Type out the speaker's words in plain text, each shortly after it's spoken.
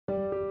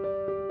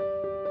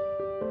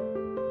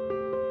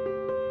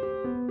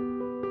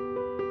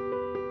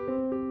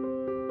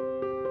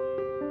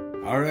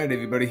All right,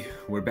 everybody,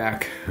 we're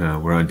back.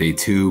 We're on day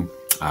 2.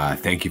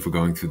 Thank you for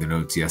going through the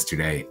notes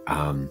yesterday.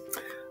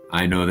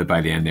 I know that by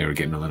the end they were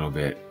getting a little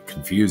bit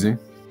confusing.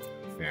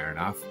 Fair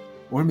enough.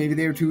 Or maybe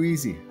they were too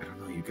easy. I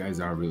don't know. You guys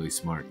are really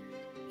smart.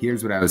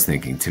 Here's what I was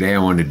thinking. Today I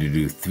wanted to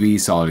do 3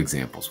 solid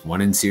examples. 1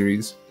 in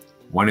series,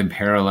 1 in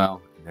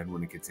parallel, and then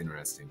when it gets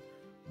interesting,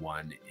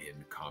 1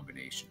 in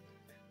combination.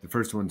 The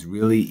first one's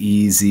really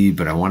easy,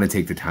 but I want to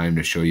take the time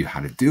to show you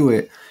how to do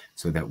it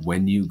so that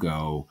when you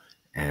go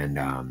and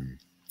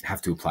have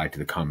to apply to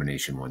the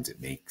combination ones, it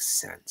makes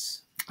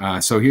sense.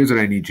 So here's what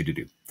I need you to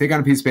do. Take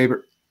out a piece of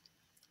paper.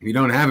 If you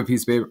don't have a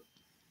piece of paper,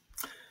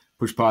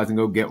 push pause and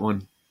go get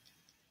one.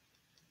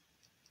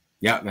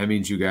 Yeah, that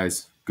means you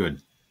guys.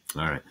 Good.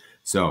 All right.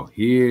 So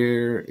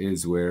here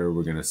is where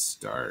we're going to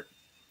start.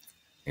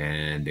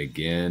 And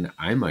again,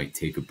 I might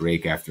take a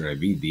break after I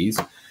read these,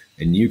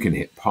 and you can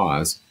hit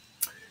pause.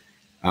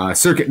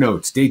 Circuit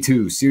notes, day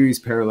 2, series,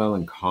 parallel,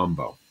 and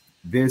combo.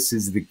 This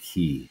is the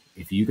key.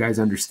 If you guys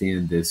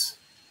understand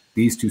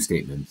these 2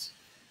 statements,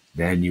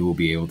 then you will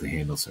be able to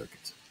handle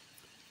circuits.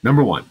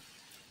 Number 1,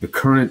 the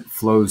current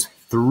flows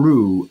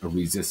through a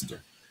resistor.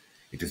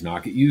 It does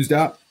not get used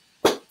up.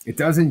 It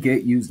doesn't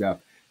get used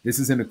up. This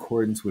is in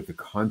accordance with the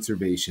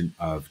conservation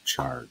of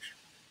charge.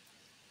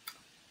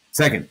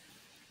 Second,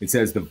 it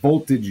says the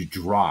voltage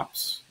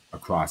drops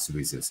across the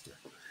resistor.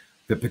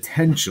 The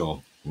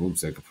potential,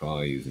 oops, I could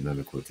probably use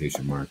another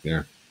quotation mark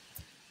there,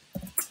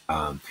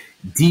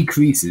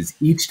 decreases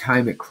each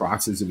time it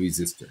crosses a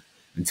resistor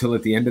until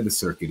at the end of the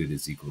circuit it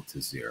is equal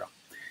to 0.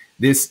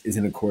 This is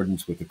in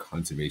accordance with the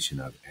conservation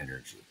of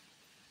energy.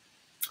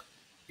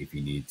 If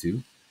you need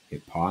to,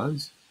 hit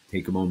pause,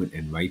 take a moment,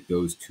 and write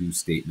those 2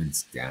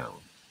 statements down.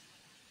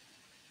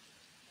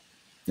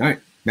 All right,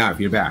 now if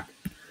you're back,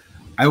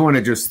 I want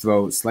to just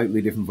throw slightly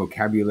different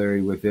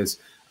vocabulary with this.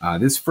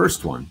 This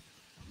first one,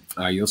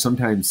 you'll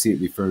sometimes see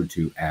it referred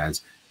to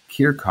as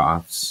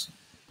Kirchhoff's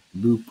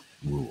loop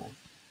rule.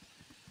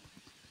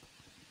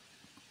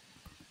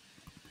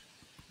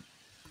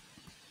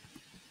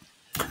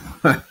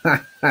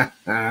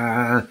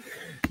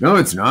 No,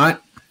 it's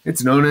not.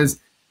 It's known as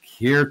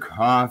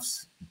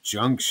Kirchhoff's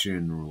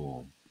junction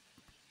rule.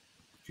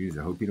 Geez,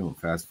 I hope you don't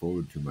fast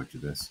forward too much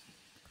of this.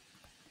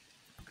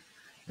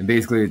 And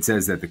basically it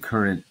says that the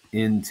current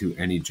into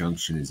any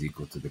junction is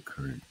equal to the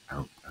current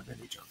out of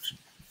any junction.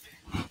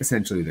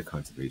 Essentially, the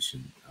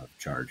conservation of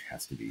charge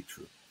has to be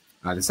true.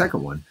 The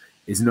second one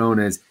is known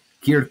as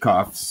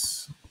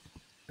Kirchhoff's,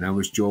 and I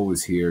wish Joel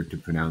was here to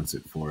pronounce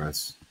it for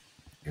us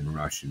in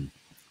Russian,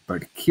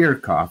 but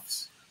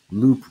Kirchhoff's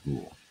loop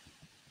rule,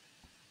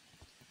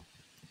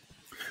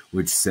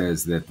 which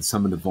says that the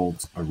sum of the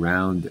volts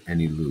around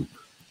any loop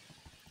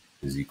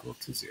is equal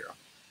to 0.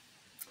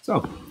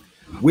 So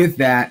with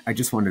that, I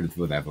just wanted to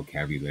throw that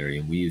vocabulary,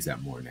 and we use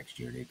that more next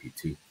year in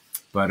AP2.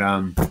 But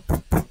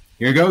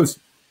here it goes.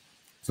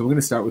 So we're going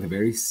to start with a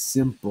very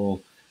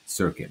simple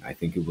circuit. I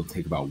think it will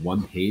take about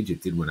 1 page.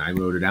 It did when I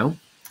wrote it out,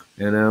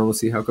 and we'll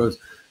see how it goes.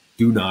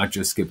 Do not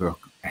just skip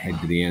ahead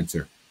to the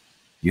answer.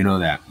 You know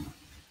that.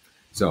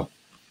 So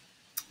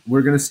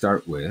we're going to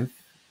start with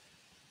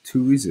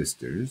 2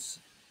 resistors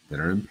that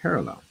are in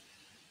parallel.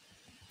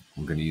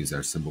 We're going to use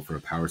our symbol for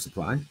a power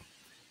supply,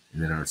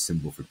 and then our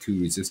symbol for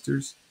 2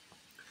 resistors.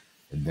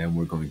 And then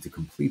we're going to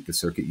complete the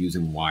circuit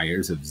using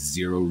wires of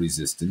 0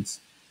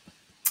 resistance.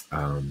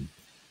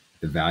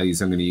 The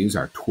values I'm going to use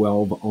are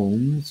 12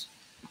 ohms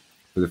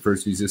for the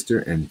first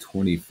resistor and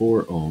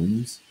 24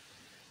 ohms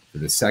for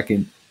the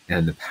second.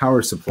 And the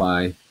power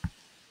supply,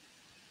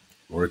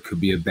 or it could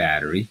be a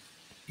battery,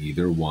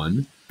 either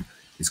one,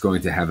 is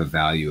going to have a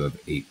value of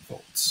 8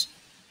 volts.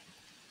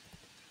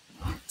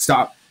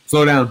 Stop.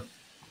 Slow down.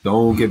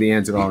 Don't get the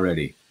answer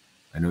already.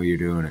 I know you're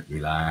doing it.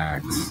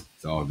 Relax.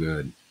 It's all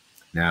good.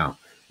 Now,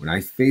 when I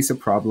face a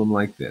problem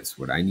like this,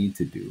 what I need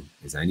to do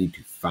is I need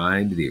to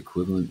find the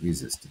equivalent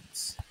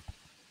resistance.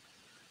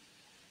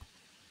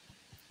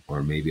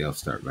 Or maybe I'll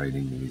start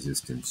writing the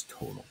resistance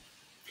total.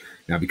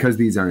 Now, because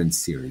these are in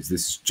series,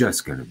 this is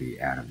just going to be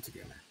add them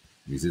together.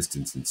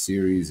 Resistance in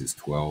series is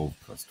 12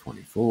 plus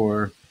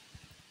 24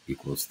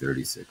 equals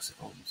 36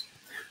 ohms.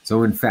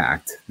 So in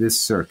fact,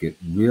 this circuit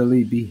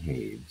really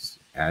behaves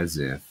as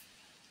if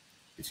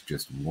it's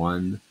just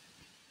one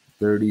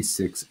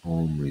 36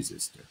 ohm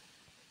resistor.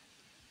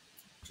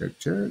 Check,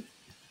 check.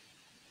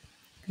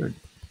 Good.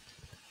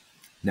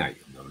 Now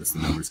you'll notice the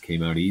numbers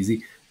came out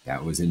easy.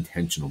 That was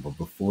intentional. But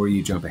before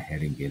you jump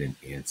ahead and get an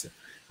answer,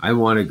 I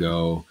want to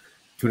go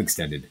to an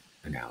extended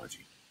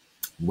analogy.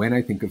 When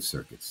I think of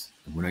circuits,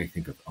 and when I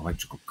think of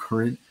electrical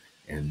current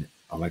and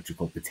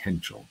electrical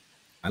potential,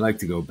 I like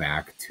to go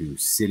back to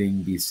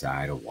sitting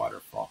beside a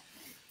waterfall.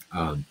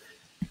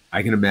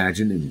 I can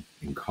imagine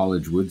in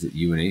College Woods at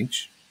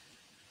UNH,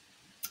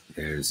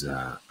 there's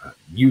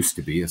used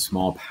to be a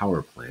small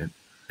power plant.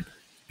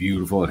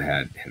 Beautiful. It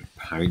had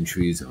pine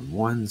trees on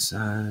one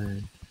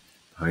side,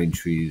 pine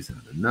trees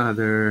on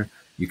another.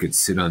 You could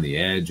sit on the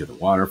edge of the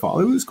waterfall.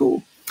 It was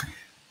cool.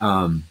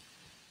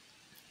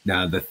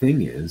 Now, the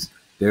thing is,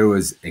 there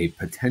was a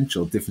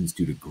potential difference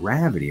due to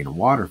gravity in a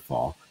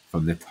waterfall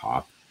from the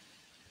top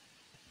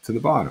to the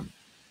bottom.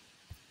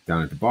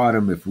 Down at the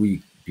bottom,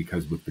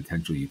 because with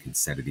potential you can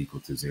set it equal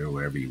to 0,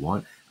 whatever you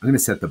want, I'm going to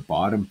set the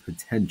bottom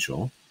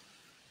potential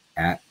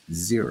at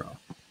 0.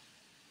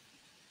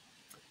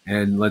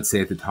 And let's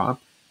say at the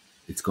top,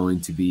 it's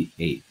going to be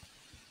 8.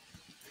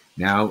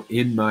 Now,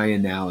 in my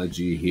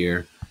analogy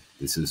here,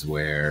 this is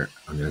where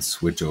I'm going to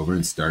switch over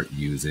and start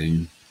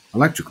using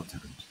electrical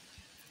terms.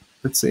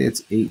 Let's say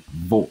it's 8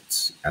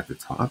 volts at the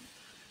top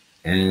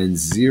and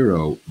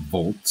 0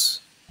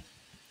 volts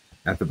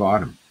at the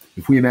bottom.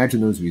 If we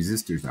imagine those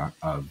resistors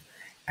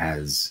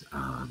as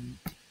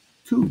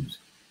tubes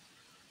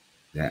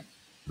that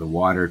the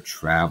water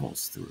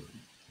travels through,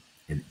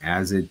 and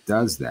as it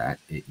does that,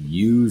 it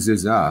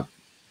uses up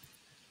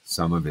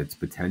some of its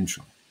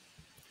potential.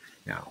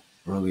 Now,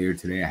 earlier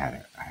today, I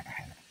had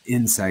an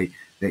insight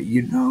that,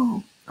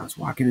 I was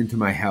walking into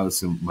my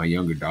house and my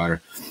younger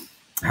daughter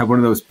had one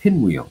of those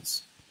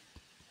pinwheels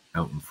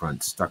out in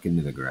front, stuck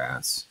into the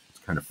grass. It's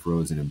kind of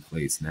frozen in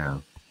place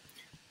now.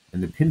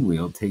 And the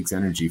pinwheel takes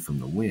energy from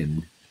the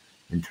wind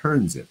and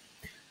turns it.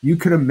 You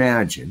could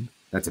imagine,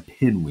 that's a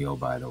pinwheel,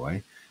 by the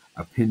way,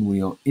 a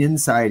pinwheel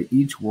inside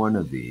each one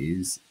of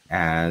these.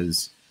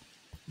 As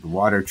the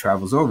water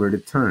travels over it,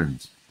 it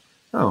turns.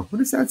 Oh,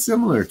 what is that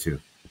similar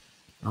to?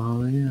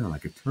 Oh, yeah,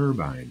 like a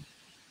turbine.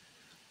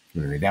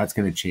 Anyway, that's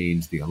going to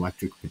change the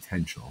electric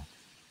potential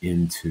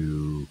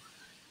into,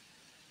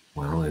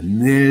 well, in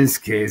this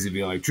case, it'd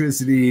be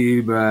electricity,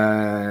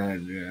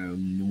 but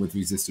with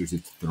resistors,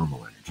 it's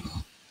thermal energy.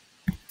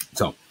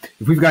 So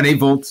if we've got 8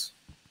 volts,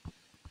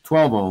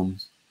 12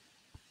 ohms,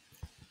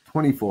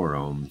 24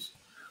 ohms,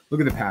 look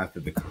at the path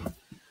of the current.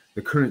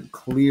 The current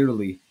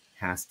clearly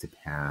has to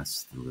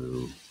pass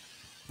through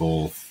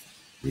both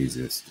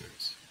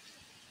resistors.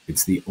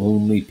 It's the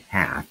only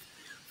path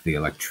for the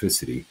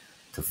electricity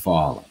to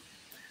follow.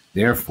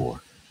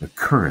 Therefore, the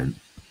current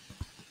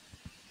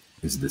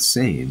is the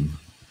same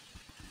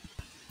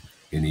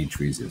in each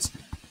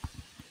resistor.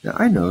 Now,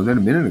 I know that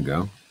a minute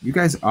ago, you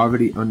guys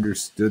already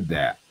understood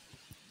that.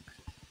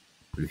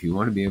 But if you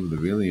want to be able to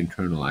really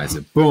internalize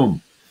it,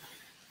 boom,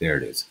 there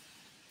it is.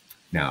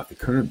 Now, if the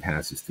current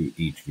passes through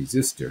each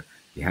resistor,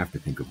 you have to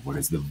think of what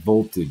is the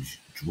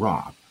voltage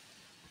drop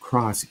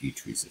across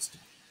each resistor.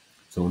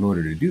 So in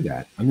order to do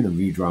that, I'm going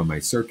to redraw my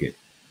circuit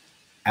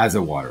as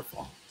a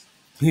waterfall.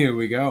 Here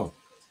we go.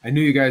 I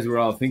knew you guys were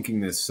all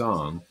thinking this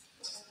song.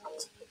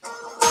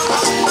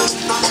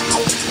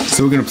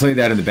 So we're going to play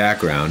that in the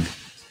background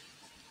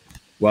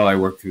while I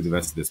work through the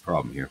rest of this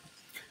problem here.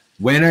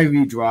 When I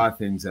redraw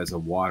things as a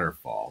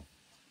waterfall,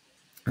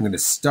 I'm going to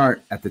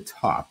start at the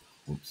top,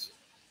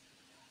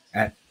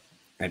 at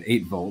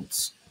 8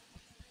 volts.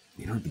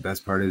 You know what the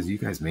best part is? You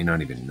guys may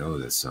not even know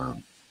this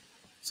song.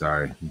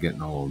 Sorry, I'm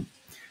getting old.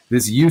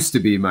 This used to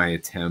be my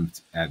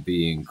attempt at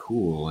being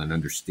cool and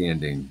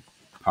understanding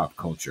pop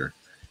culture.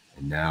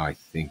 And now I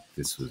think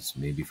this was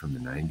maybe from the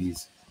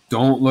 90s.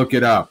 Don't look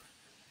it up.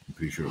 I'm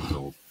pretty sure it was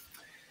old.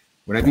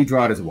 When I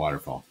redraw it as a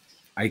waterfall,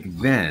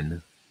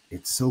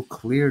 it's so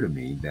clear to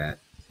me that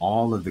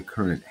all of the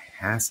current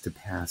has to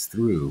pass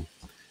through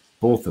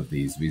both of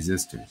these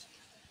resistors.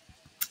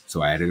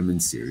 So I added them in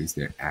series.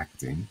 They're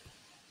acting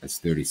as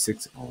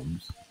 36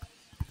 ohms.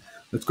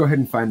 Let's go ahead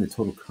and find the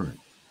total current.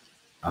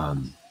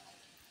 To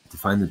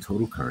find the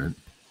total current,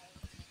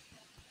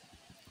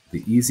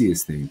 the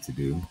easiest thing to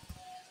do,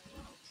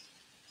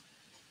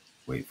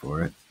 wait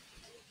for it.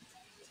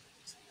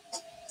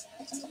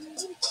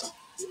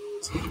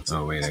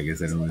 Oh, wait, I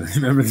guess I don't really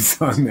remember the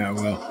song that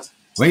well.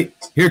 Wait,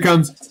 here it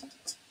comes.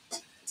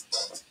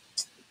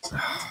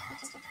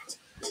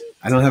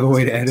 I don't have a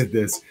way to edit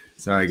this.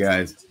 Sorry,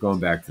 guys. Going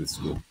back to the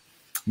school.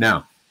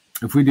 Now,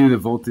 if we do the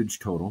voltage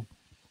total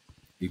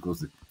equals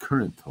the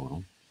current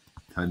total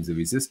times the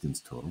resistance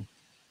total,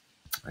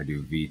 I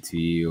do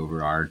VT over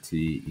RT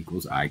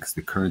equals I, because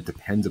the current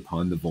depends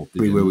upon the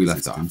voltage where we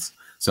left off.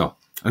 So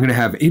I'm going to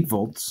have 8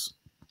 volts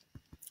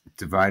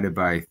divided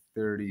by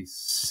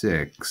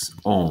 36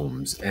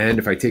 ohms. And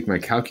if I take my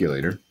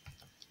calculator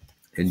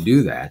and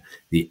do that,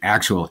 the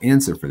actual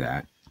answer for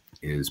that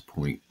is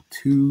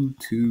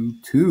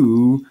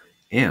 0.222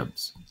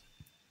 amps.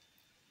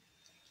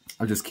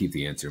 I'll just keep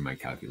the answer in my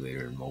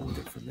calculator and roll with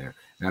it from there.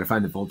 Now, to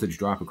find the voltage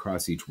drop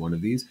across each one of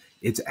these,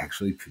 it's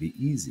actually pretty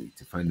easy.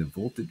 To find the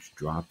voltage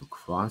drop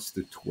across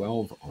the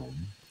 12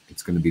 ohm,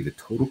 it's going to be the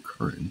total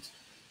current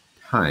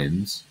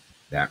times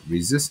that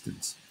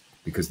resistance,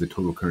 because the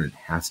total current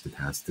has to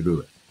pass through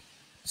it.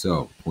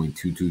 So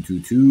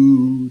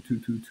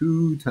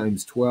 0.22222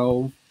 times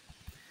 12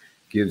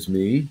 gives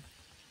me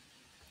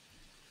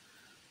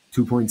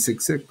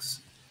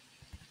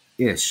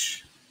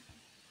 2.66-ish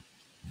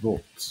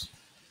volts.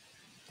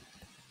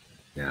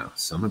 Now,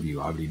 some of you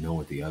already know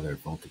what the other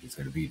voltage is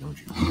going to be, don't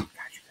you? God, you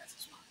guys are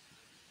smart.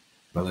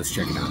 But let's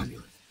check it out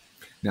anyway.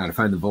 Now, to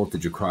find the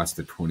voltage across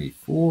the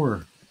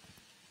 24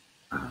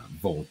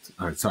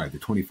 the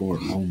 24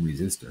 ohm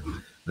resistor,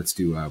 let's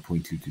do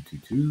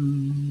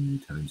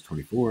 0.2222 times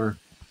 24.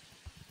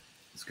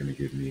 It's going to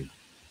give me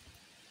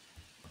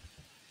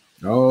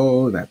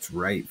Oh, that's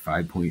right,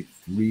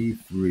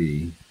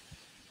 5.33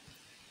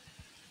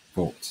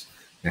 volts.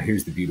 Now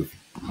here's the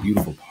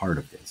beautiful part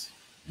of this.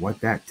 What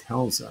that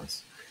tells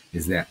us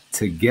is that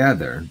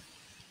together,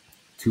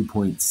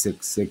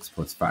 2.66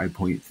 plus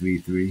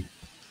 5.33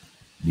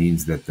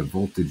 means that the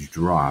voltage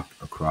drop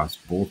across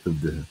both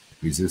of the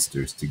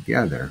resistors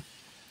together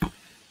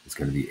is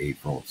going to be 8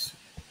 volts.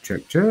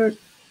 Check, check.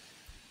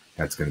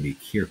 That's going to be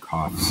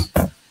Kirchhoff's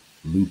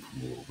loop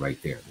rule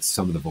right there. The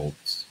sum of the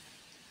volts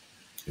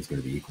is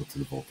going to be equal to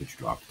the voltage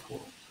drop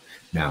total.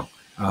 Now,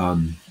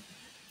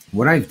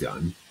 what I've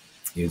done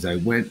is I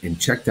went and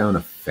checked down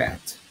a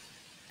FET,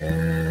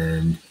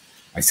 and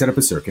I set up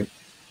a circuit.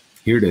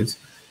 Here it is.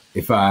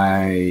 If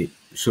I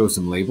show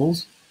some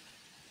labels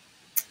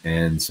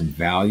and some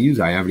values,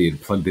 I already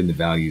had plugged in the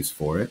values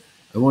for it.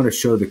 I want to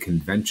show the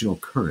conventional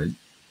current,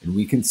 and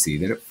we can see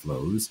that it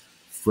flows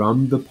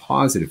from the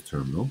positive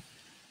terminal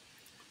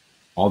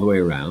all the way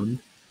around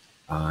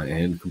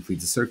and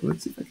completes the circle.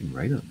 Let's see if I can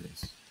write on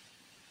this.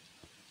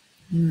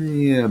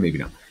 Yeah, maybe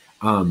not.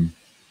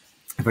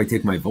 If I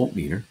take my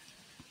voltmeter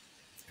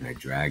and I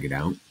drag it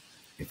out,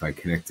 if I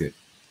connect it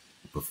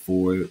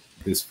before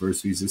this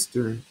first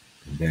resistor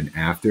and then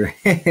after,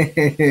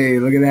 hey,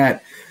 look at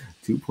that,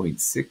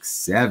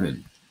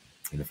 2.67.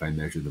 And if I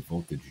measure the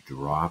voltage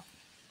drop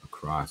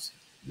across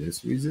this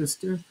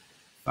resistor,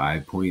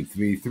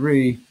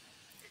 5.33.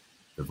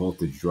 The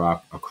voltage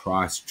drop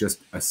across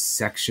just a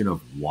section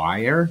of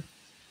wire,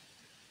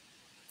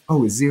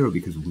 is 0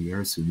 because we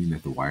are assuming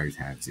that the wires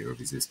have 0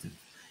 resistance.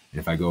 And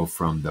if I go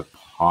from the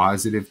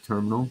positive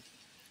terminal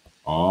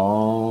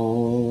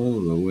all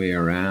the way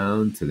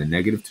around to the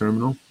negative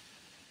terminal,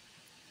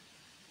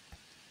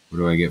 what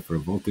do I get for a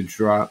voltage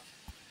drop?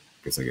 I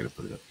guess I got to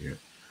put it up here.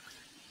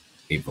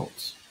 8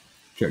 volts.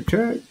 Check,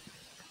 check.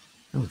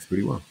 That looks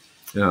pretty well.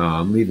 Oh,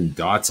 I'm leaving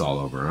dots all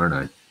over, aren't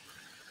I?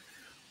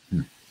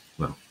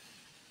 Well,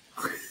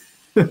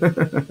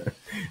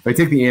 if I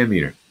take the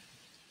ammeter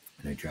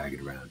and I drag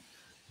it around,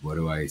 what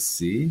do I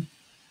see?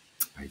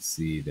 I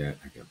see that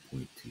I got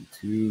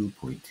 0.22,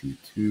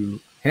 0.22.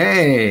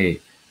 Hey,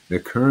 the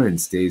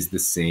current stays the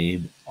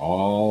same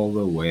all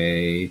the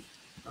way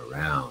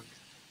around.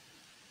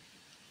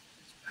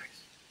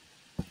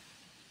 Nice.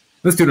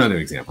 Let's do another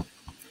example.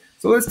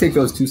 So let's take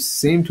those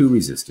same two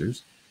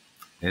resistors,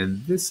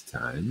 and this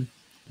time,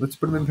 let's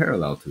put them in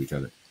parallel to each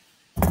other.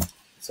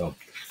 So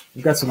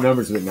we've got some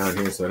numbers written out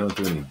here so I don't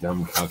do any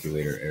dumb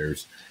calculator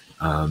errors.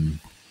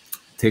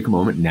 Take a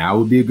moment. Now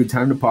would be a good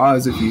time to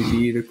pause if you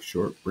need a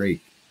short break.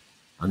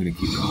 I'm going to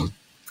keep going.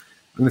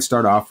 I'm going to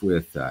start off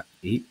with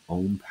 8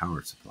 ohm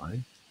power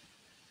supply.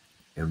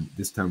 And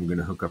this time we're going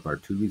to hook up our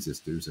two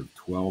resistors of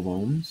 12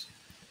 ohms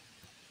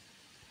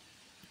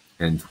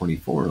and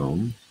 24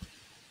 ohms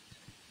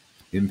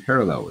in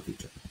parallel with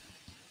each other.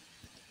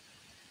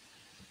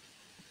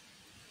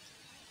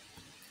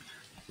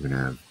 We're going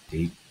to have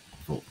 8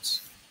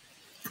 volts.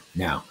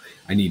 Now,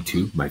 I need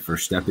to. My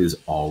first step is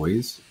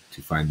always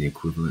to find the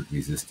equivalent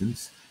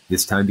resistance.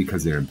 This time,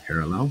 because they're in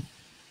parallel,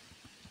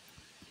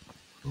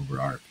 over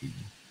RP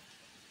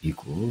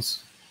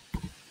equals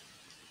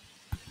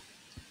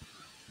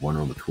 1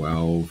 over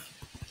 12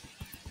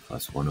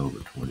 plus 1 over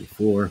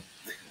 24.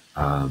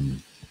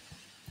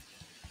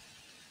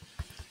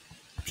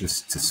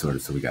 Just to sort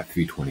of, so we got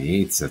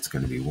 3/28, that's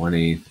going to be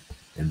 1/8.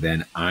 And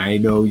then I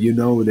know you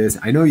know this.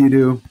 I know you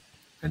do.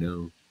 I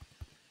know.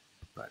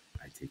 But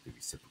I take the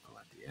reciprocal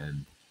at the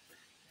end,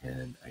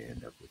 and I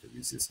end up with a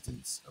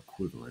resistance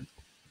equivalent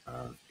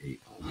of 8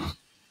 ohms.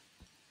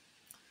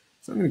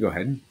 So I'm going to go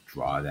ahead and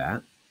draw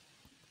that.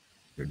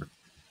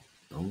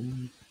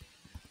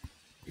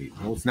 8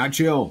 volts. Not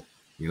chill.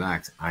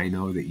 Relax. I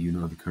know that you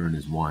know the current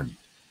is 1.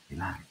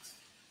 Relax.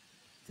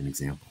 It's an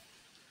example.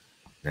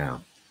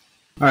 Now,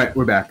 all right,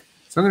 we're back.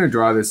 So I'm going to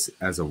draw this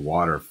as a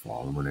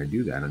waterfall. And when I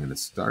do that, I'm going to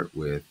start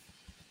with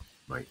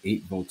my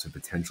 8 volts of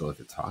potential at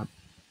the top.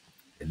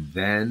 And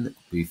then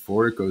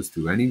before it goes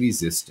through any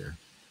resistor,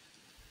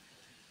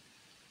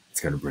 it's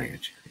going to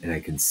branch. And I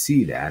can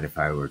see that if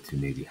I were to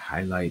maybe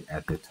highlight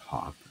at the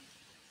top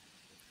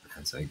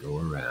as I go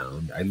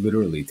around. I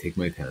literally take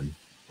my pen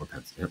or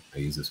pencil. Yep, I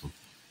use this one.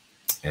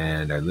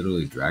 And I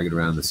literally drag it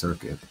around the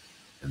circuit,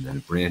 and then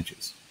it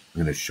branches.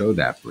 I'm going to show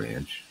that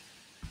branch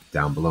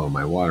down below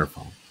my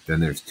waterfall. Then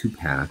there's 2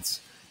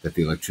 paths that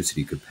the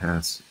electricity could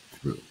pass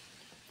through.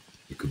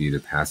 It could either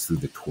pass through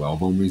the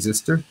 12 ohm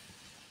resistor,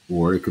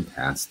 or it could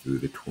pass through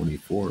the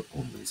 24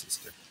 ohm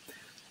resistor.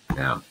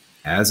 Now,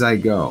 as I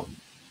go,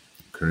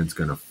 current's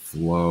going to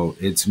flow.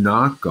 It's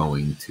not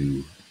going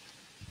to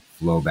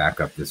flow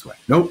back up this way.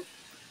 Nope,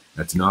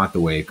 that's not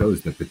the way it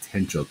goes. The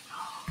potential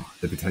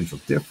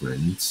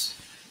difference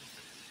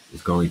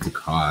is going to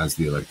cause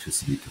the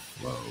electricity to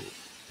flow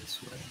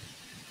this way.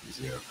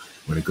 0.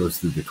 When it goes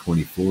through the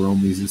 24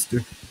 ohm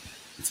resistor,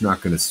 it's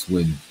not going to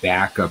swim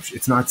back up.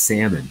 It's not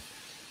salmon.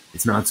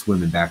 It's not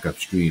swimming back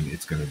upstream.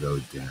 It's going to go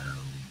down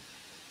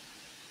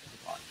to the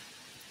bottom.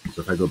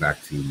 So if I go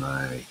back to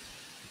my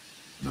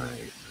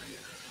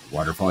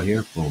waterfall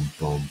here, boom,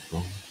 boom,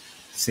 boom,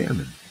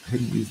 salmon. I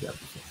hadn't used that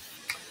before.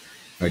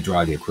 If If I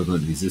draw the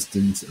equivalent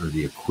resistance or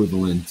the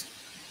equivalent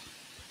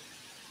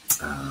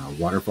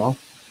waterfall,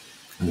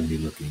 I'm going to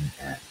be looking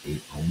at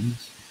 8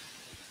 ohms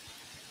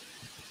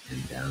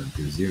and down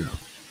to 0.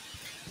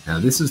 Now,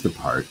 this is the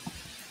part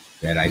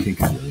that I think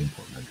is really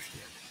important to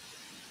understand.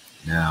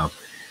 Now,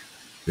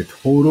 the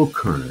total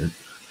current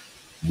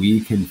we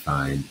can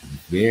find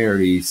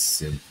very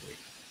simply.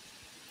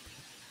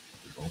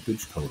 The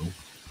voltage total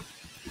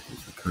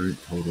equals the current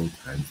total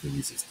times the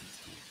resistance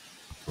total.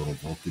 Total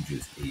voltage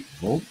is 8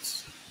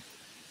 volts.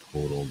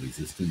 Total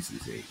resistance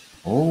is 8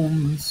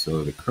 ohms.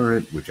 So the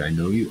current, which I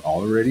know you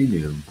already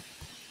knew,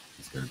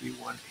 is going to be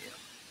 1 amp.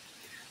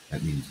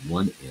 That means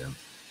 1 amp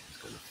is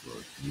going to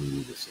flow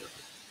through the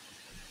circuit.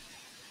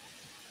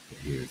 But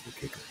here's the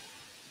kicker.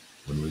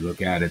 When we look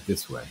at it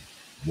this way,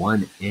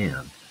 1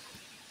 amp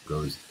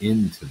goes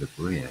into the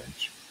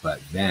branch,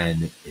 but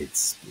then it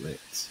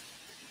splits.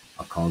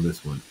 I'll call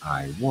this one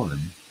I1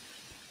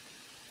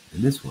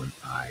 and this one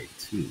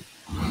I2.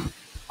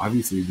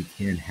 Obviously, we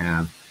can't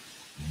have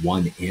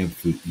 1 amp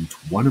through each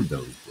one of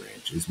those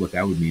branches. What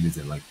that would mean is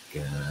that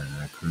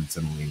current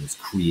suddenly was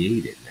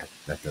created.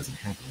 That doesn't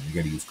happen. You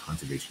got to use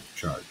conservation of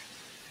charge.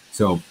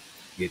 So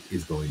it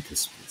is going to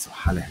split. So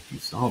how the heck do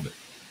you solve it?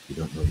 You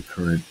don't know the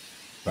current,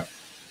 but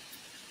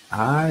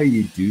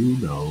you do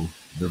know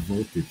the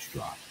voltage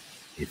drop.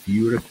 If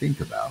you were to think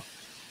about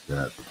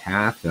the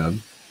path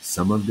of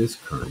some of this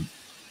current,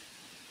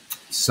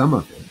 some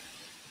of it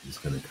is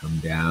going to come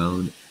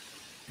down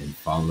and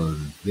follow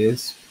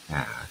this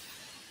path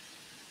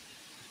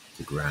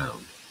to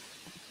ground.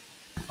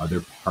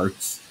 Other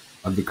parts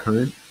of the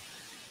current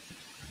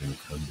are going to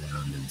come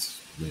down and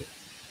split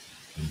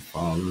and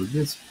follow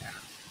this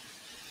path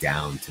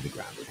down to the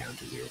ground or down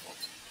to 0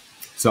 volts.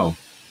 So,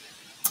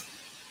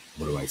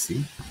 what do I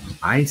see?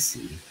 I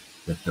see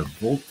that the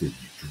voltage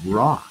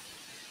drop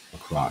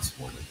across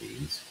one of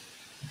these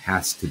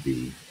has to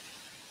be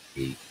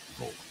 8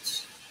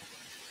 volts.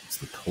 It's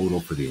the total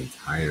for the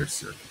entire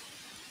circuit.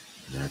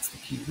 And that's the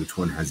key. Which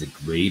one has a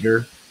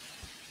greater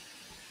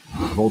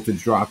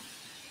voltage drop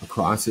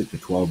across it, the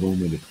 12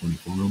 ohm or the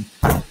 24 ohm?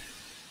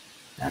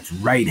 That's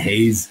right,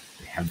 Hayes.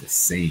 They have the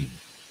same.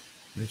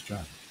 Nice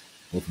job.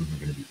 Both of them are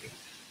going to be 8.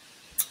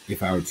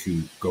 If I were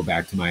to go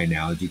back to my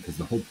analogy, because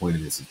the whole point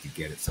of this is to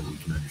get it so we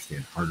can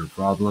understand harder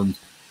problems.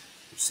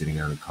 We're sitting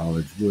out in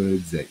college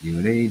woods at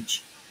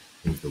UNH.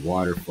 Here's the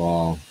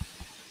waterfall.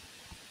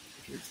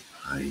 Here's the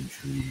pine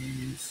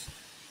trees.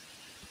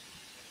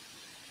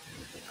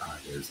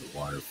 There's the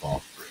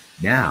waterfall.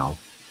 Now,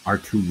 our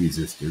 2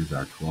 resistors,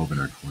 our 12 and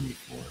our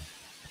 24,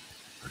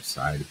 are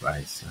side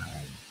by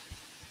side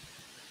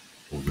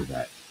over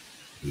that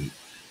 8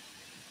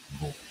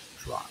 volt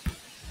drop.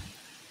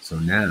 So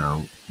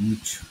now,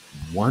 each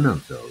one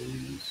of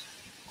those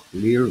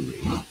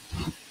clearly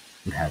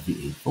would have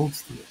the 8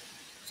 volts to it.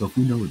 So if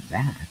we know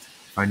that,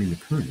 finding the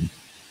current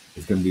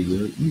is going to be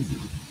really easy.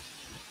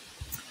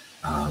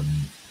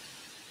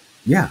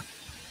 Yeah,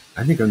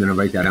 I think I'm going to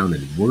write that down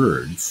in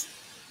words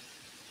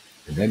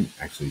and then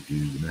actually do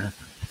the math.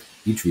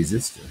 Each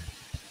resistor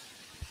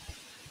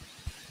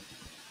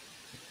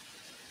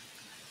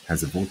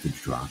has a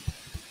voltage drop,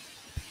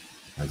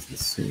 has the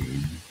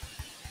same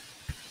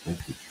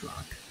voltage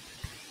drop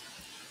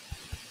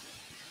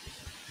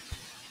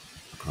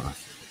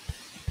across it.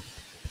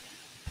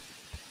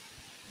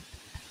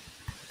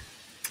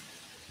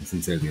 And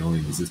since they're the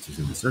only resistors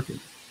in the circuit,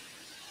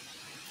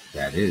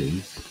 that's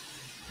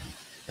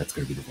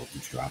going to be the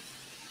voltage drop.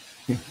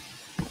 Yeah.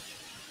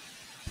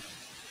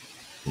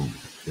 Boom.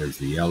 There's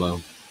the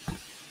yellow.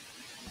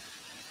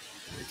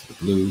 There's the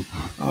blue.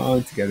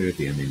 All together at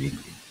the end they make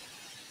green,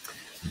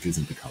 which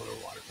isn't the color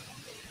of water, but I'll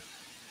go with it.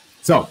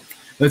 So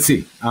let's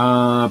see.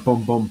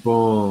 Boom, boom,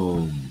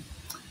 boom.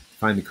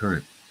 Find the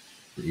current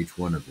for each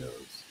one of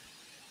those.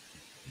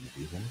 Can you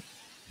do that?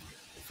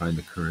 Find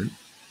the current.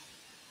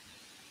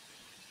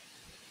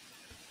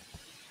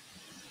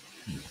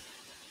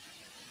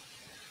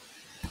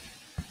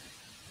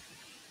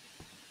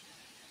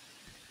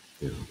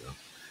 There we go.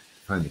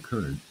 Find the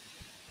current.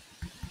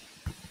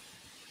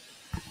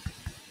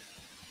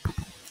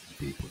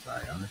 V equals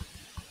IR.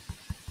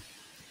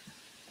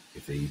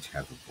 If they each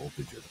have a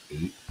voltage of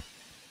 8,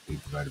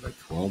 8 divided by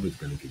 12 is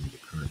going to give me the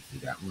current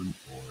through that one,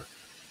 or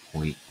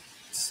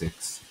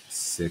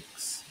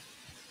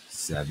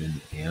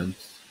 0.667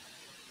 amps.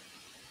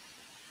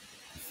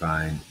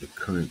 Find the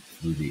current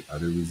through the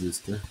other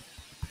resistor.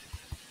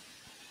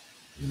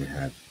 I'm going to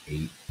have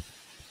 8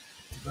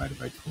 divided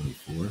by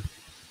 24.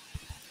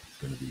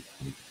 It's going to be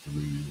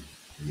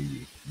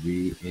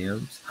 0.333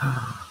 amps.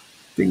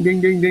 Ding, ding,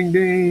 ding, ding,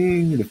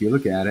 ding. And if you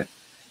look at it,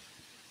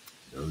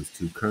 those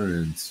 2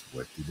 currents,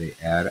 what do they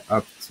add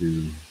up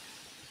to?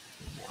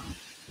 1.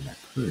 And that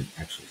current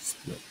actually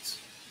splits.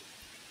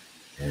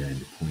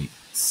 And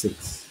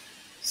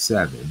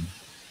 0.67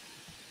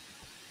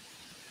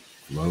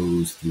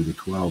 flows through the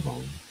 12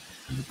 ohm,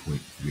 and the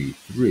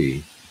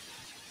 0.33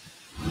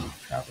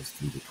 travels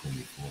through the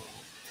 24 ohm.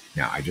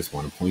 Now, I just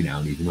want to point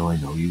out, even though I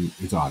know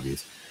it's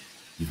obvious,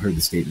 You've heard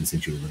the statement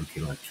since you were a little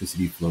kid,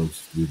 electricity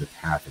flows through the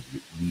path of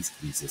least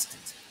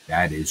resistance.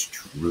 That is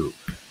true.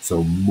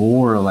 So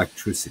more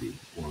electricity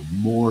or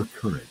more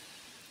current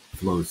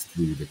flows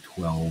through the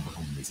 12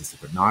 ohm resistor,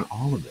 but not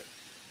all of it.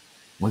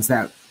 Once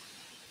that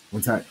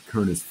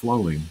current is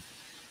flowing,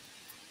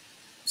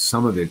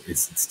 some of it,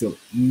 it's still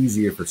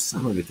easier for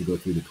some of it to go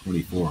through the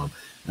 24 ohm.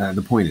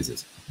 The point is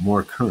this: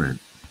 more current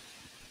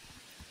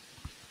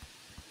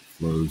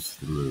flows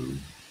through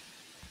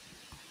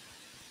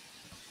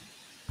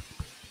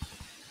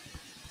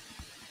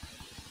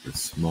the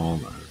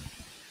smaller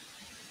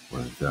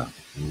or the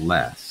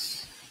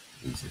less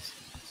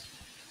resistance.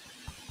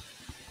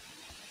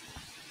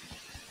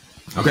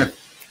 Okay,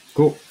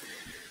 cool.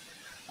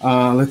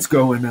 Let's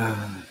go and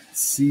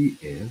see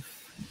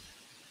if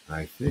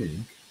I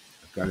think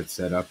I've got it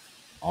set up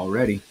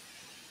already.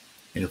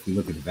 And if we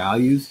look at the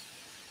values,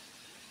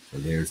 so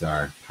there's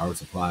our power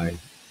supply,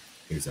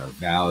 here's our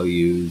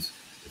values.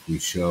 If we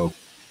show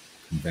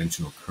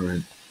conventional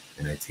current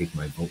and I take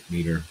my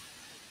voltmeter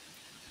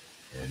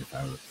and if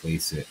I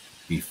replace it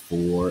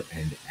before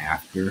and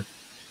after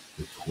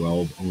the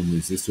 12 ohm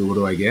resistor, what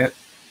do I get?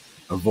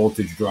 A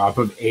voltage drop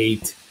of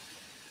 8.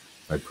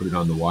 If I put it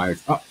on the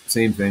wires, oh,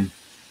 same thing.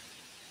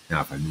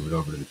 Now if I move it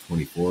over to the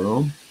 24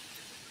 ohm,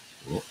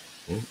 oh,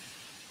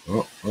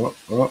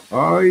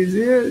 it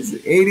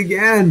is 8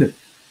 again.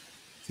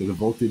 So the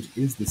voltage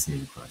is the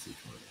same across each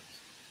one of those.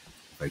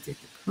 If I take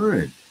the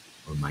current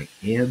or my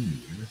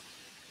ammeter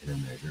and I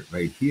measure it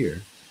right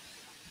here,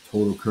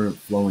 total current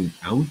flowing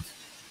out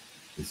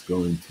is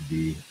going to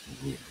be,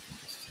 I can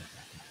just set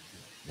that back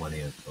to 1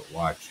 amp, but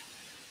watch,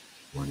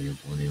 1 amp,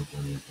 1 amp,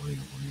 1 amp, 1 amp,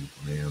 1 amp,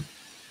 1 amp.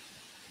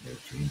 There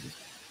it changes.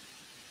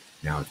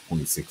 Now it's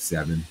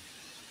 0.67,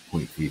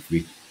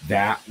 0.33.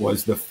 That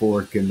was the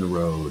fork in the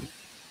road.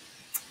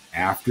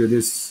 After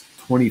this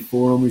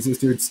 24 ohm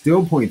resistor, it's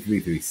still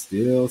 0.33,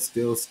 still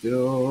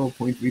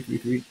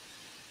 0.333.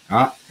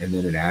 And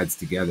then it adds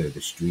together.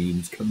 The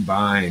streams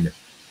combine. Go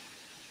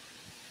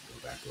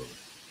back over.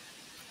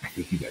 I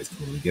think you guys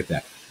totally get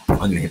that. I'm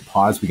going to hit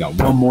pause. We got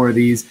one more of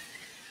these.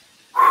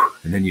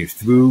 And then you're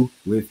through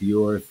with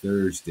your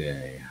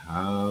Thursday.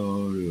 How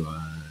do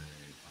I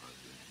pause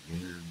it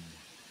again?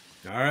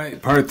 All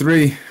right, part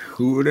 3.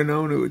 Who would have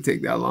known it would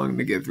take that long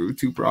to get through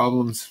 2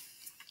 problems?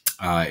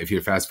 If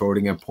you're fast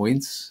forwarding at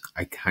points,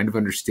 I kind of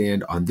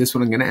understand. On this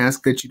one, I'm going to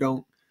ask that you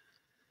don't.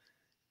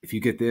 If you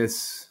get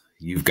this,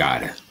 you've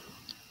got it.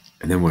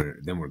 And then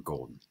we're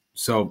golden.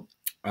 So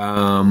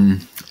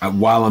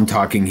while I'm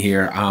talking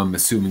here, I'm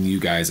assuming you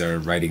guys are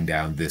writing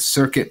down this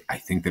circuit. I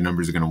think the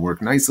numbers are going to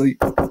work nicely.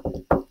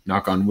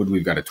 Knock on wood,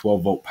 we've got a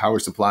 12-volt power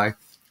supply.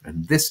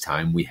 And this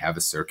time we have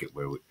a circuit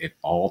where it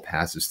all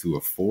passes through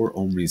a 4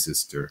 ohm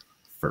resistor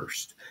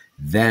first.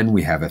 Then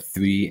we have a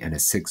 3 and a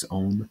 6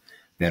 ohm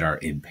that are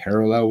in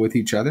parallel with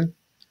each other.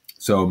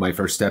 So my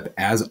first step,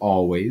 as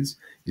always,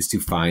 is to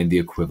find the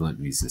equivalent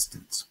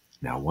resistance.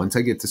 Now, once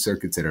I get to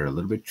circuits that are a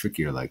little bit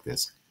trickier like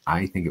this,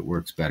 I think it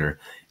works better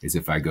is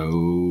if I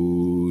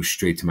go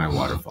straight to my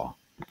waterfall.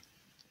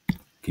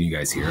 Can you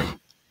guys hear it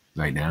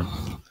right now?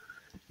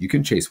 You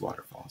can chase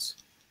waterfalls.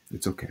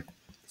 It's okay.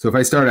 So if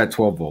I start at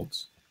 12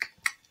 volts,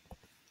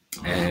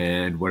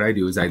 and what I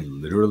do is I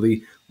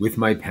literally, with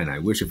my pen, I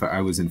wish if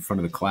I was in front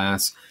of the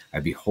class,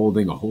 I'd be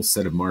holding a whole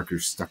set of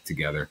markers stuck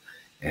together.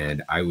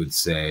 And I would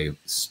say,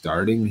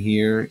 starting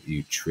here,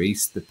 you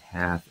trace the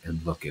path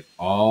and look, it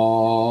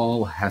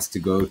all has to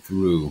go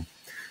through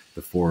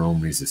the 4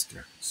 ohm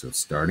resistor. So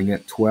starting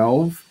at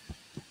 12,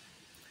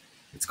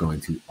 it's going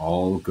to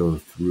all go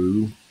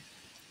through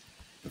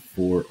the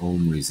 4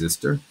 ohm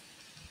resistor.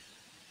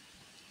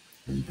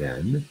 And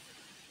then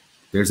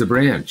there's a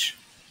branch.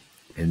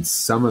 And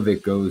some of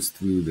it goes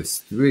through this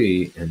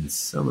 3 and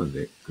some of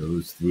it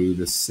goes through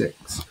the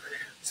 6.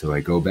 So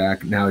I go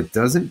back. Now it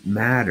doesn't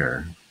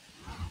matter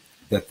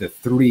that the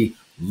 3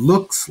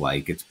 looks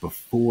like it's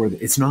before.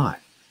 It's not.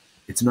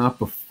 It's not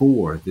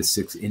before the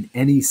 6 in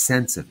any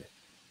sense of it.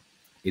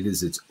 It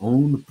is its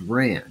own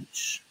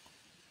branch.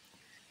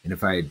 And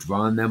if I had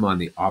drawn them on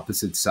the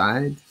opposite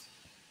side,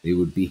 they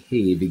would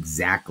behave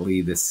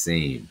exactly the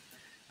same.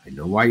 I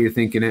know why you're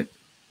thinking it.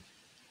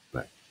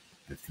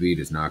 The 3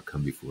 does not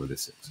come before the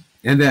 6.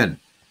 And then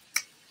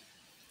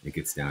it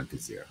gets down to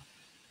 0.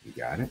 You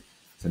got it?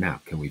 So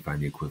now, can we find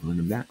the equivalent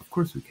of that? Of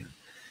course we can.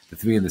 The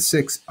 3 and the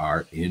 6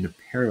 are in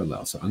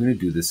parallel. So I'm going to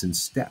do this in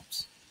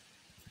steps.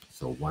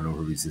 So 1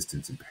 over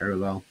resistance in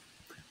parallel,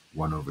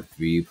 1 over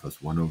 3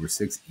 plus 1 over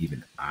 6.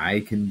 Even I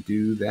can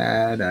do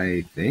that,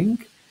 I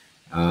think.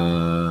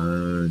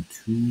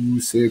 2,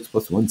 6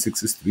 plus 1,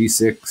 6 is 3,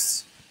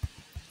 6.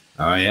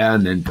 Oh, yeah,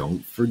 and then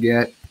don't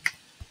forget.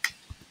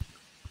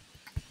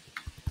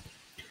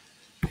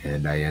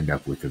 And I end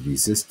up with the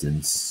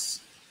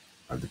resistance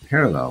of the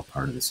parallel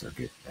part of the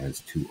circuit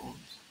as 2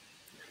 ohms.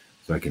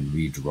 So I can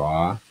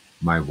redraw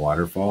my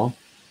waterfall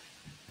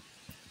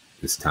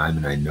this time.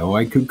 And I know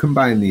I could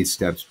combine these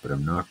steps, but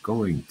I'm not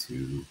going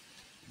to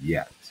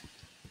yet.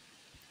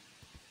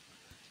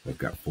 I've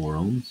got 4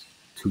 ohms,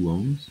 2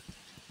 ohms,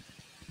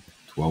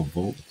 12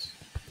 volts,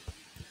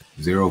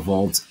 0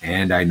 volts,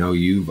 and I know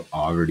you've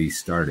already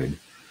started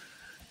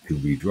to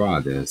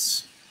redraw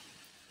this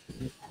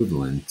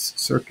equivalent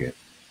circuit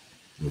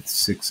with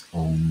 6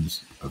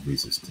 ohms of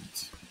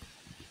resistance.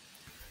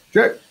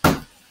 Check.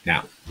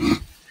 Now,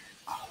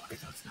 oh, look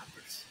at those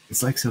numbers.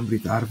 It's like somebody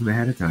thought of them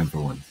ahead of time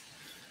for once.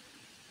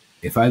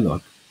 If I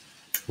look,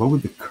 what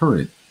would the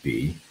current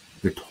be,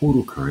 the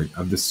total current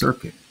of the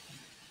circuit?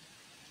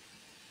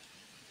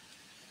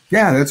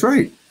 Yeah, that's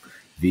right.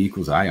 V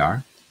equals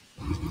IR.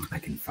 I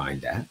can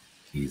find that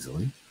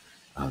easily.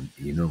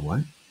 You know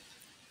what?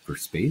 For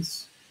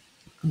space,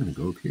 I'm going to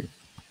go up here.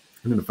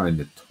 I'm going to find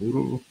the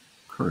total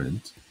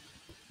current.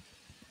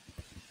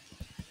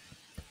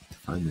 To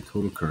find the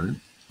total current,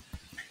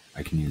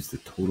 I can use the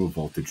total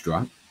voltage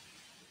drop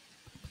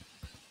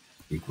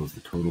equals the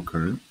total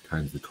current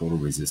times the total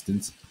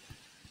resistance.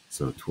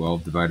 So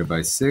 12 divided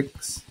by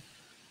 6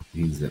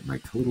 means that my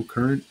total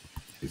current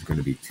is going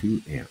to be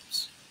 2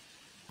 amps.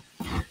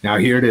 Now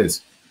here it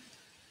is.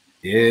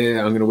 Yeah,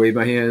 I'm going to wave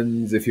my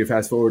hands if you're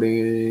fast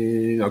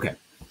forwarding. Okay,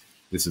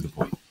 this is the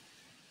point.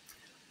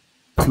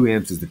 2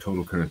 amps is the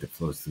total current that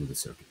flows through the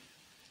circuit.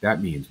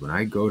 That means when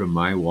I go to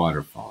my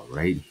waterfall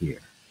right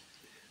here,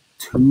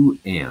 2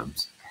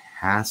 amps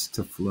has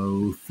to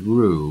flow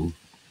through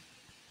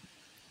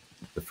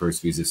the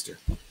first resistor.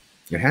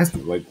 It has to.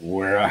 Like,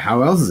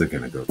 how else is it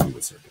going to go through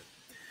the circuit?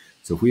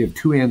 So if we have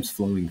 2 amps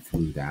flowing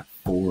through that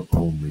 4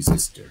 ohm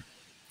resistor,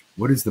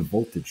 what is the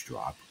voltage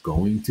drop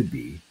going to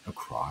be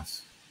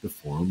across the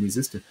 4 ohm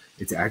resistor?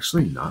 It's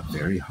actually not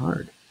very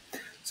hard.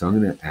 So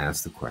I'm going to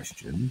ask the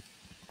question,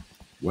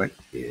 what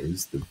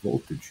is the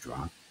voltage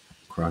drop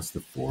across the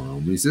 4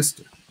 ohm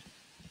resistor?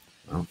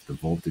 Well, the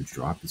voltage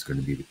drop is going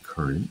to be the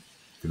current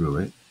through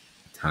it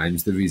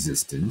times the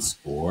resistance,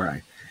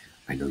 or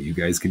I know you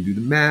guys can do the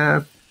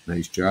math.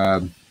 Nice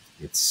job.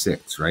 It's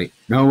 6, right?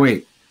 No,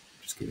 wait.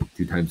 Just kidding.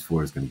 2 times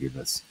 4 is going to give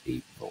us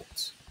 8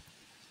 volts.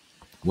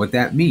 What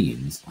that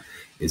means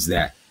is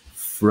that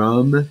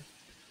from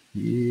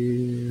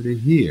here to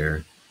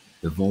here,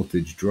 the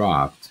voltage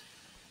dropped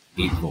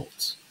 8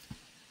 volts.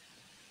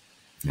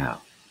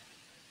 Now,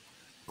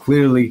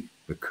 clearly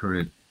the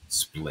current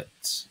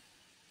splits.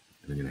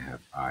 And I'm going to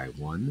have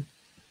I1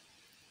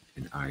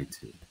 and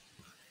I2.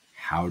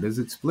 How does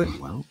it split?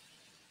 Well,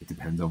 it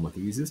depends on what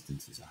the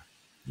resistances are.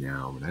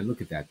 Now, when I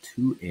look at that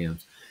 2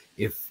 amps,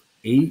 if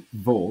 8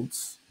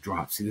 volts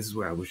drops, see, this is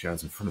where I wish I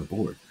was in front of the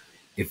board.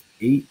 If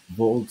 8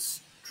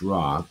 volts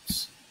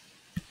drops,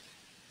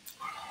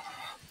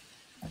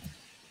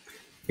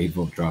 8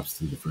 volt drops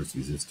through the first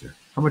resistor,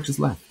 how much is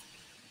left?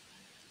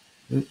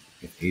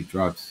 If 8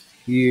 drops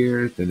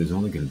here, then there's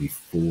only going to be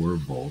 4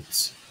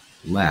 volts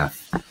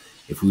left.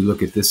 If we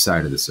look at this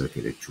side of the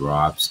circuit, it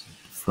drops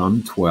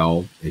from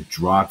 12, it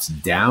drops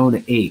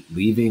down 8,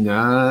 leaving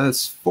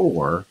us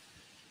 4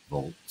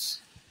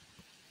 volts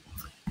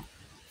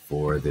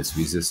for this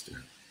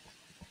resistor.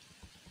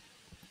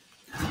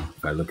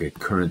 If I look at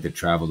current that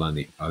traveled on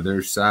the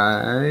other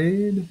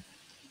side,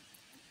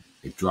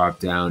 it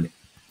dropped down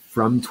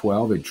from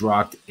 12, it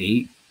dropped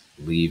 8,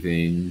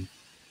 leaving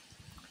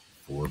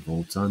 4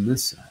 volts on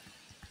this side.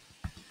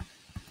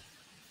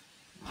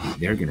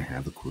 They're going to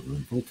have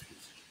equivalent voltages.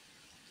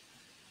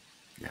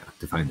 Now,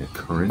 to find the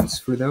currents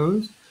for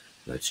those,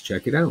 let's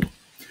check it out.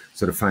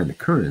 So to find the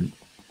current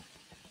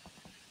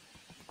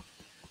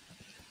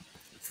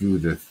through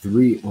the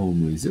 3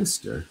 ohm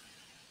resistor,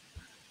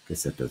 I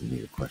guess that doesn't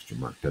need a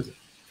question mark, does it?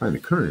 Find the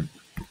current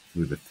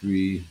through the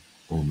 3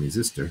 ohm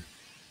resistor,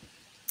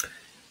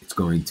 it's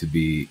going to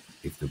be,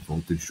 if the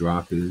voltage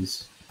drop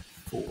is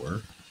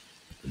 4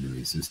 and the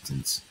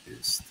resistance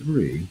is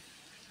 3,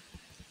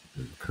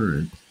 then the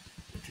current,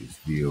 which is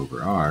V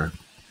over R,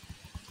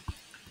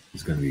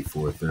 is going to be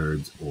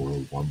 4/3 or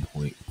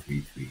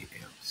 1.33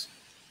 amps.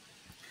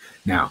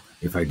 Now,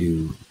 if I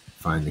do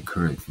find the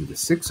current through the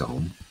 6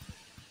 ohm,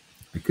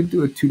 I could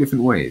do it 2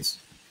 different ways.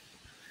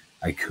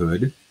 I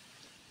could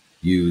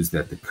use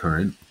that the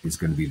current is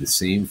going to be the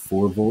same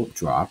 4 volt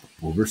drop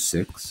over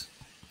 6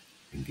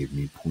 and give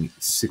me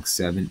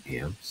 0.67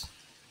 amps.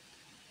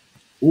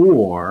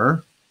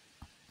 Or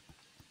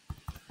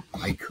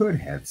I could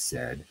have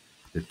said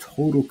the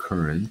total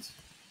current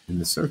in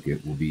the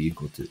circuit will be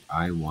equal to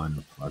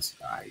I1 plus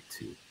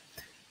I2.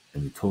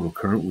 And the total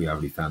current, we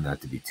already found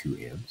that to be 2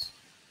 amps.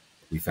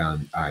 We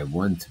found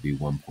I1 to be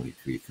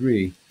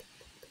 1.33.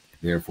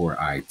 Therefore,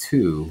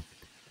 I2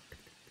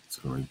 is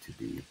going to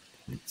be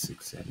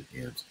 0.67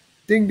 amps.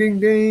 Ding, ding,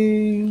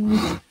 ding.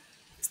 Isn't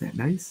that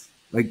nice?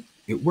 Like,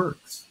 it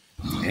works.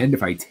 And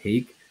if I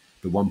take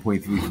the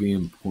 1.33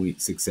 and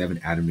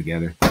 0.67, add them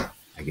together,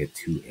 I get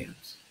 2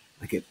 amps.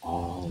 Like, it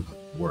all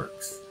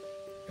works.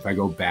 If I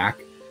go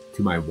back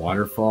to my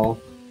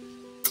waterfall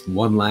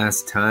one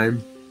last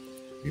time,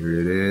 here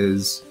it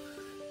is.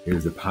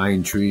 Here's the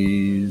pine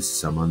trees,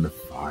 some on the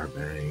far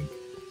bank,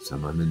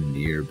 some on the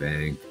near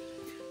bank.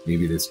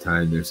 Maybe this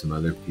time there's some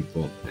other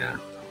people. Nah, I'll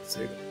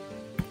save it.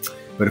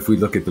 But if we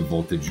look at the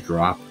voltage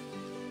drop,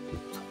 the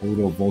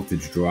total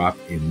voltage drop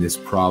in this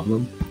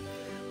problem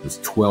was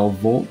 12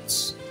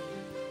 volts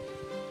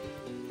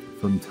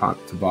from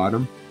top to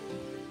bottom.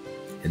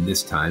 And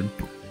this time,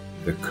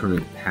 the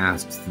current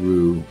passed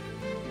through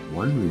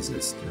one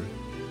resistor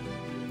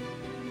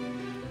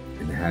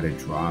and had a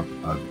drop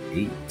of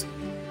 8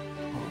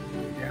 all the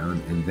way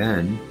down, and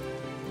then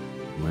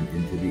went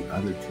into the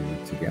other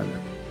two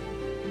together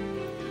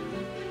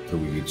till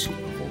we reached a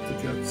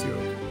voltage of 0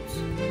 volts.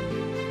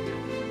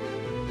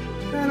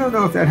 I don't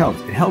know if that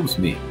helps. It helps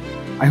me.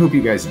 I hope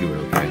you guys do it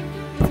okay.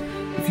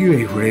 If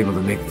you were able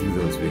to make it through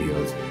those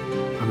videos,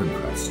 I'm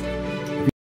impressed.